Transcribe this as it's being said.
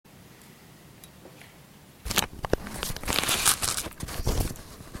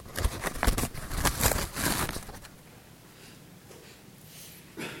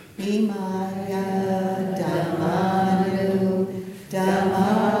Imaya Dhammanu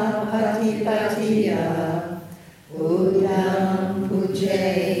Dhammapatipatiya Udam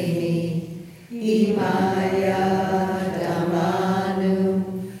Pujemi Imaya Dhammanu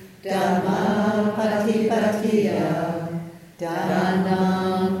Dhammapatipatiya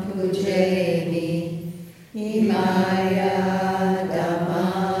Dhanam Pujemi Imaya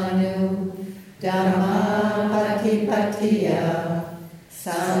Dhammanu Dhammapatipatiya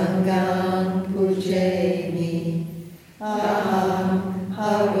Sangam Pujemi Aham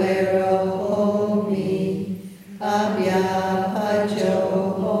Awero Homi Abhyapajo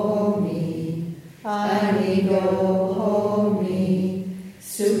Homi Anigo Homi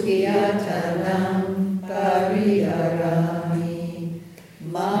Sukhiyatanam Pariharami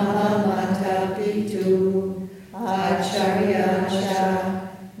Mahamata Pitu Acharya Cha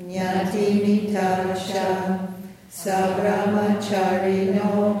Nyatimita Cha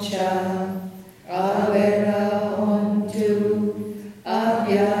Sabramacharino Cha Avera Hontu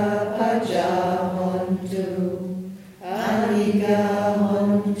Abhyapaja Hontu Aniga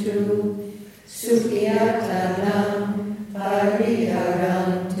Hontu Sukhiyatanam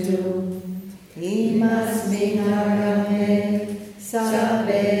Pariharantu Imasminarame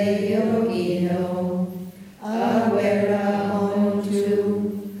Sabbe Yogino Avera Hontu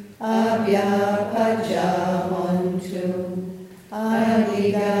Abhyapaja Hontu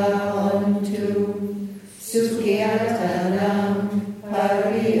Aniga Hontu Sukhiyatanam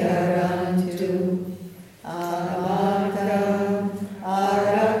Pariharantu Amaka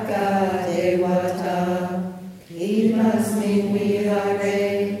Araka Devata Imasmin Vihare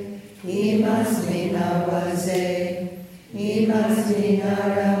Imasmin Avaze Imasmin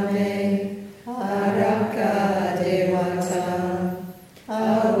Arame Araka Devata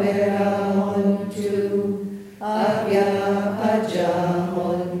Avera Hontu Abhyapaja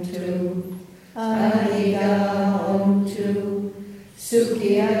Hontu Aniga Hontu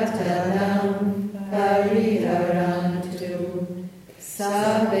Sukhiyatanam Pariharantu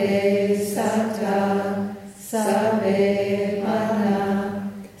Sabbe Sata Sabbe Mana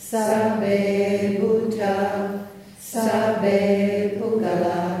Sabbe Bhuta Sabbe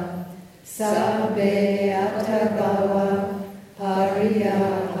Pugala Sabbe Attabhava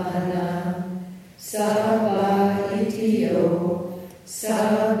Pariyapana Sabba Itiyo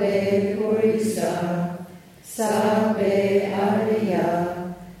Sabbe Purisa Sabbe Arya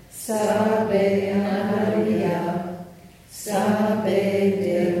Sabbe Anariya Sabbe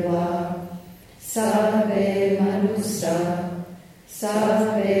Deva Sabbe Manusa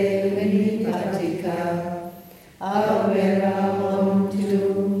Sabbe Vinipatika Avera Hontu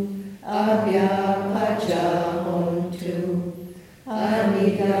Abhyapaja Hontu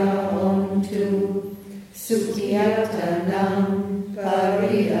Aniga Hontu Sukhiyatanam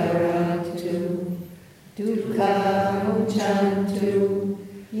Pariharantu Dukkha Muchantu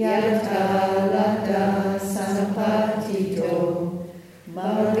Yatha Lata Sampatito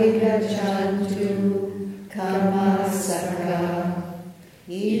Marigachantu Karmasaka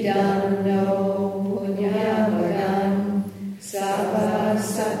Idam no Punyavaram Sarva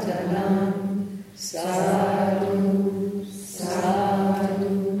Satanam Sarva